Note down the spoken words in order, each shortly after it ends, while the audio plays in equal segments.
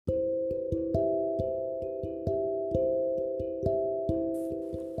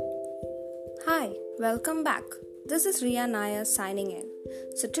Welcome back. This is Rhea signing in.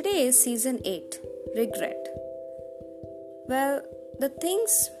 So today is season 8, Regret. Well, the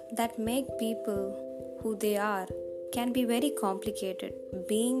things that make people who they are can be very complicated,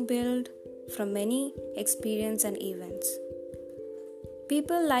 being built from many experiences and events.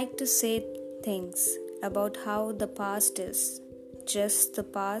 People like to say things about how the past is just the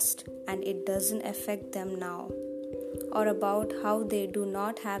past and it doesn't affect them now, or about how they do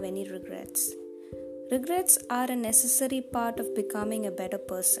not have any regrets. Regrets are a necessary part of becoming a better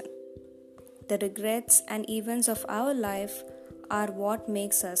person. The regrets and events of our life are what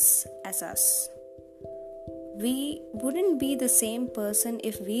makes us as us. We wouldn't be the same person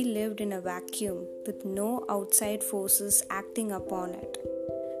if we lived in a vacuum with no outside forces acting upon it.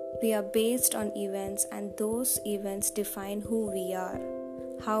 We are based on events, and those events define who we are,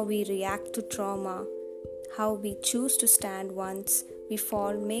 how we react to trauma, how we choose to stand once we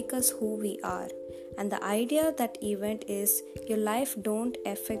fall make us who we are. And the idea that event is your life don't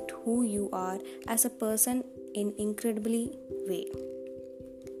affect who you are as a person in incredibly way.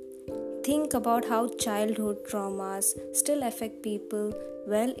 Think about how childhood traumas still affect people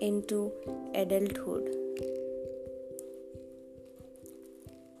well into adulthood.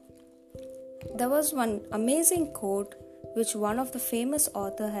 There was one amazing quote which one of the famous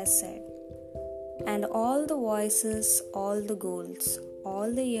author has said, "And all the voices, all the goals,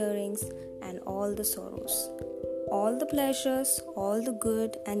 all the earrings and all the sorrows, all the pleasures, all the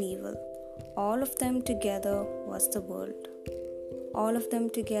good and evil, all of them together was the world. All of them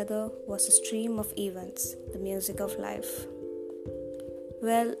together was a stream of events, the music of life."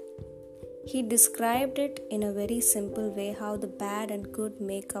 Well, he described it in a very simple way how the bad and good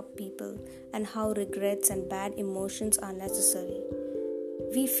make up people and how regrets and bad emotions are necessary.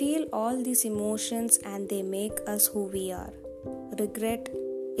 We feel all these emotions and they make us who we are. Regret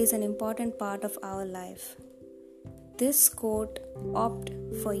is an important part of our life. This quote opt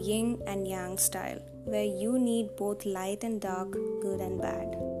for yin and yang style, where you need both light and dark, good and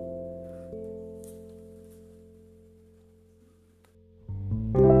bad.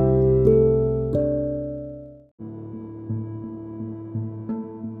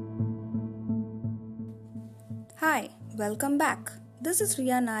 Hi, welcome back. This is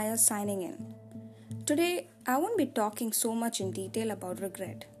Rhea signing in. Today, I won't be talking so much in detail about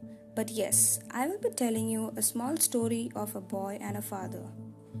regret, but yes, I will be telling you a small story of a boy and a father.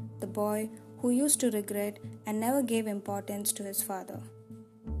 The boy who used to regret and never gave importance to his father.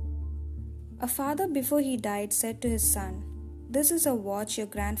 A father before he died said to his son, "This is a watch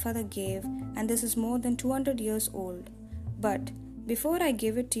your grandfather gave and this is more than 200 years old. But before I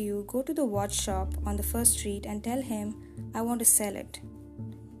give it to you, go to the watch shop on the first street and tell him I want to sell it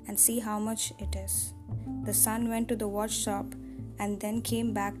and see how much it is." The son went to the watch shop and then came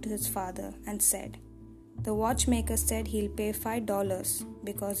back to his father and said, "The watchmaker said he'll pay $5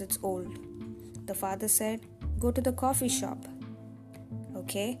 because it's old." The father said, "Go to the coffee shop."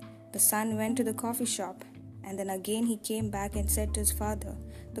 Okay, the son went to the coffee shop and then again he came back and said to his father,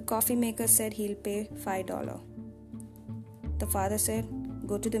 "The coffee maker said he'll pay $5. The father said,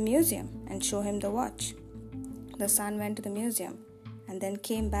 "Go to the museum and show him the watch." The son went to the museum and then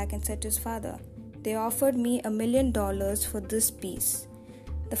came back and said to his father, "They offered me $1 million for this piece."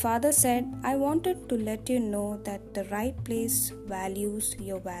 The father said, "I wanted to let you know that the right place values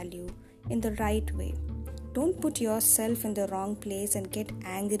your value in the right way. Don't put yourself in the wrong place and get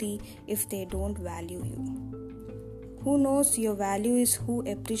angry if they don't value you. Who knows your value is who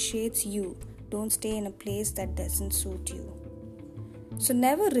appreciates you. Don't stay in a place that doesn't suit you." So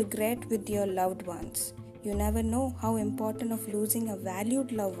never regret with your loved ones. You never know how important of losing a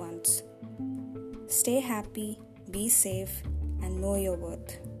valued loved ones. Stay happy, be safe, and know your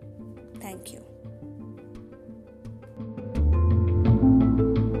worth. Thank you.